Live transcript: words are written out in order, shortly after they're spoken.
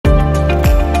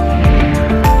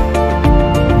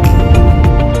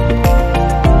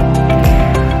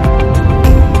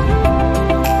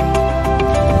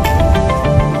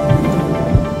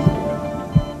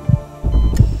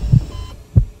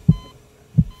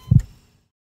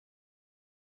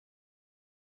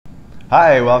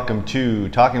Hi, welcome to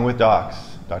Talking with Docs.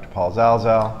 Dr. Paul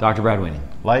Zalzal. Dr. Brad Weening.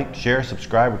 Like, share,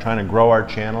 subscribe. We're trying to grow our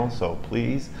channel, so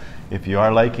please, if you are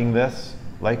liking this,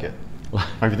 like it. Or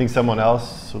if you think someone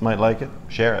else might like it,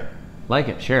 share it. Like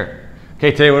it, share it.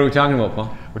 Okay, today what are we talking about,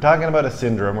 Paul? We're talking about a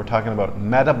syndrome. We're talking about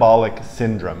metabolic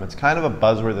syndrome. It's kind of a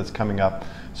buzzword that's coming up.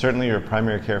 Certainly your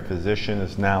primary care physician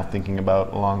is now thinking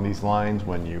about along these lines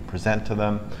when you present to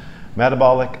them.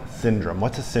 Metabolic syndrome.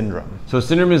 What's a syndrome? So a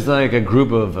syndrome is like a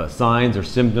group of signs or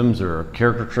symptoms or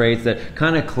character traits that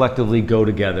kind of collectively go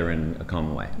together in a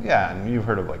common way. Yeah, and you've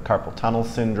heard of like carpal tunnel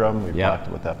syndrome. We've talked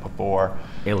about that before.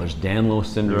 Ehlers-Danlos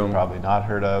syndrome. You've probably not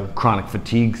heard of. Chronic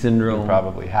fatigue syndrome. You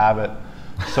probably have it.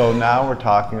 So now we're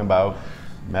talking about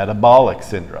metabolic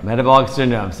syndrome. Metabolic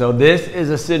syndrome. So this is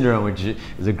a syndrome which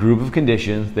is a group of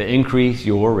conditions that increase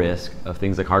your risk of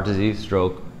things like heart disease,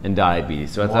 stroke, and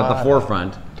diabetes. So it's at the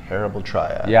forefront. Terrible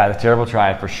triad. Yeah, the terrible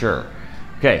triad for sure.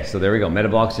 Okay, so there we go,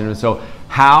 metabolic syndrome. So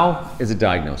how is it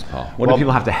diagnosed, Paul? What do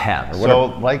people have to have?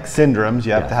 Like syndromes,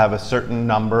 you have to have a certain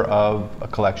number of a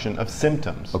collection of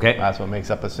symptoms. Okay. That's what makes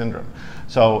up a syndrome.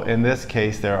 So in this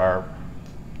case, there are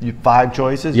 5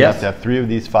 choices. You have to have 3 of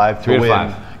these 5 to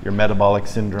win your metabolic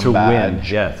syndrome badge.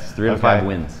 Win, yes, 3 out of 5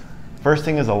 wins. First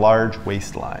thing is a large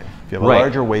waistline. If you have a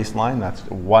larger waistline, that's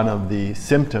one of the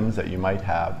symptoms that you might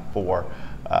have for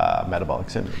metabolic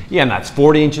syndrome. Yeah, and that's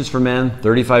 40 inches for men,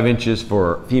 35 inches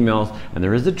for females, and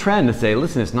there is a trend to say,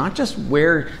 listen, it's not just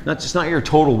not your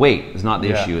total weight is not the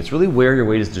issue. It's really where your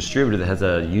weight is distributed that has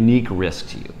a unique risk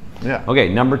to you. Yeah.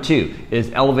 Okay, number 2 is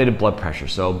elevated blood pressure.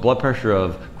 So blood pressure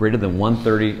of greater than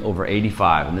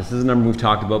 130/85, and this is a number we've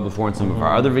talked about before in some of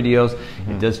our other videos.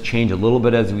 It does change a little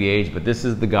bit as we age, but this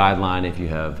is the guideline if you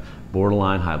have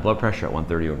borderline high blood pressure at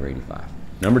 130/85.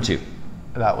 Number 2.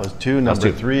 That was 2. Number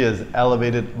 3 is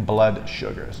elevated blood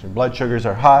sugars. Your blood sugars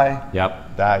are high.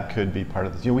 Yep. That could be part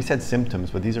of this. You know, we said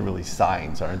symptoms, but these are really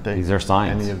signs, aren't they? These are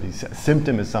signs. Any of these.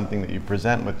 Symptom is something that you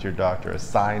present with your doctor. A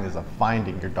sign is a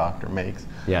finding your doctor makes.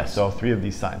 Yes. So 3 of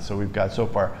these signs. So we've got so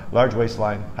far large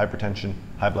waistline, hypertension,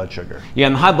 high blood sugar. Yeah,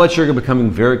 and the high blood sugar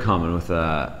becoming very common with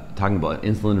talking about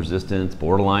insulin resistance,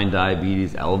 borderline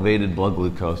diabetes, elevated blood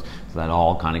glucose. So that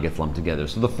all kind of gets lumped together.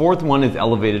 So the 4th one is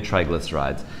elevated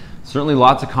triglycerides. Certainly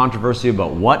lots of controversy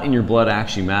about what in your blood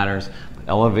actually matters. But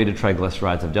elevated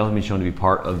triglycerides have definitely been shown to be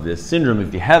part of this syndrome.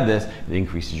 If you have this, it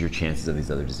increases your chances of these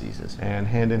other diseases. And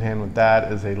hand in hand with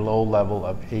that is a low level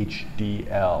of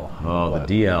HDL. Oh, the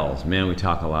DLs. Man, we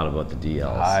talk a lot about the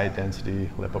DLs. High density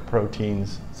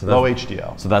lipoproteins, low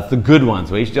HDL. So that's the good one.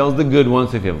 So HDL is the good one.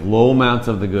 So if you have low amounts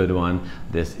of the good one,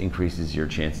 this increases your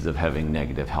chances of having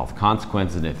negative health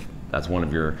consequences. And if that's one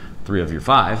of your 3 of your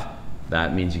 5,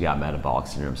 that means you got metabolic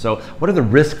syndrome. So what are the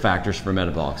risk factors for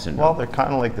metabolic syndrome? Well, they're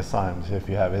kind of like the signs. If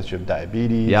you have a history of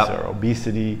diabetes or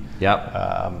obesity.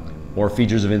 Or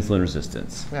features of insulin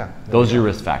resistance. Yeah. Those are your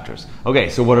risk factors. Okay,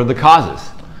 so what are the causes?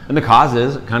 And the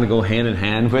causes kind of go hand in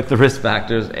hand with the risk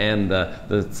factors and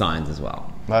the signs as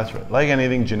well. That's right. Like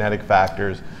anything, genetic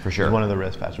factors for sure is one of the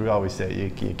risk factors. We always say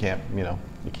you can't, you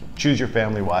choose your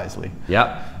family wisely.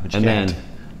 Yep. And then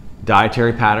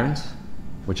dietary patterns,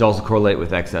 which also correlate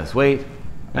with excess weight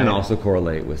and also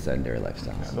correlate with sedentary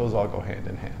lifestyles. Yeah, those all go hand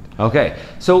in hand. Okay,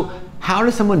 so how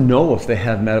does someone know if they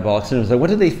have metabolic syndrome? Like, what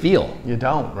do they feel? You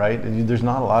don't, right? There's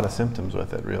not a lot of symptoms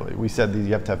with it, really. We said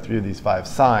you have to have 3 of these 5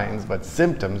 signs, but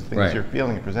symptoms, things you're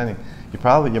feeling and presenting,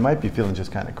 you might be feeling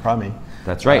just kind of crummy.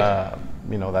 That's right.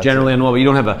 That's generally unwell, but you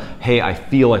don't have a, hey, I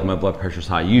feel like my blood pressure's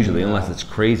high, usually, unless it's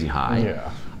crazy high.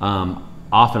 Yeah.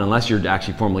 Often, unless you're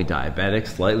actually formerly diabetic,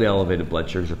 slightly elevated blood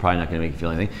sugars are probably not going to make you feel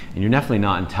anything. And you're definitely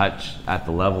not in touch at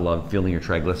the level of feeling your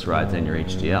triglycerides and your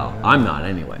HDL. I'm not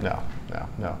anyway.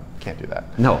 No, can't do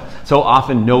that. No. So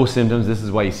often no symptoms. This is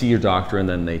why you see your doctor and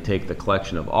then they take the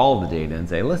collection of all of the data and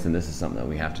say, listen, this is something that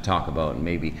we have to talk about and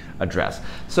maybe address.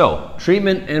 So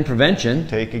treatment and prevention.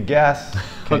 Take a guess.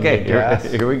 Okay,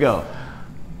 here we go.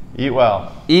 Eat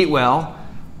well. Eat well.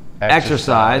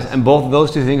 Exercise. And both of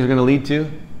those 2 things are going to lead to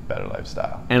better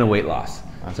lifestyle and a weight loss.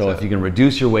 So if you can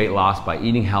reduce your weight loss by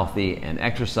eating healthy and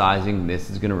exercising, this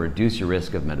is going to reduce your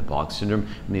risk of metabolic syndrome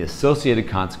and the associated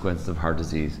consequences of heart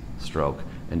disease, stroke,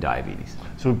 and diabetes.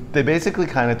 So they basically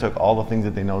kind of took all the things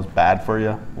that they know is bad for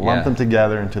you, lumped them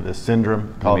together into this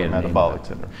syndrome called metabolic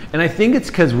syndrome. And I think it's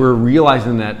because we're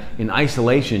realizing that in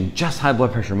isolation, just high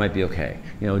blood pressure might be okay.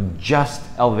 Just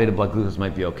elevated blood glucose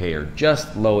might be okay, or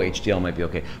just low HDL might be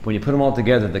okay. But when you put them all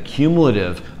together, the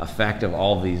cumulative effect of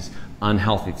all these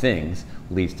unhealthy things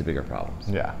leads to bigger problems.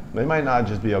 Yeah, they might not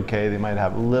just be okay, they might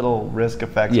have little risk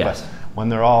effects, but when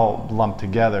they're all lumped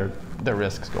together, the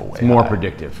risks go way It's more high.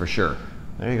 predictive for sure.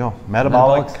 There you go.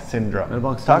 Metabolic syndrome.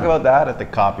 Metabolic Talk syndrome. about that at the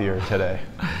copier today.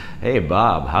 Hey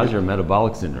Bob, how's your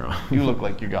metabolic syndrome? You look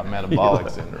like you got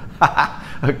metabolic syndrome.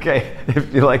 Okay,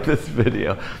 if you like this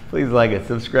video, please like it,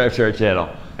 subscribe to our channel.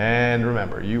 And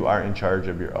remember, you are in charge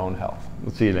of your own health.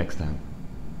 We'll see you next time.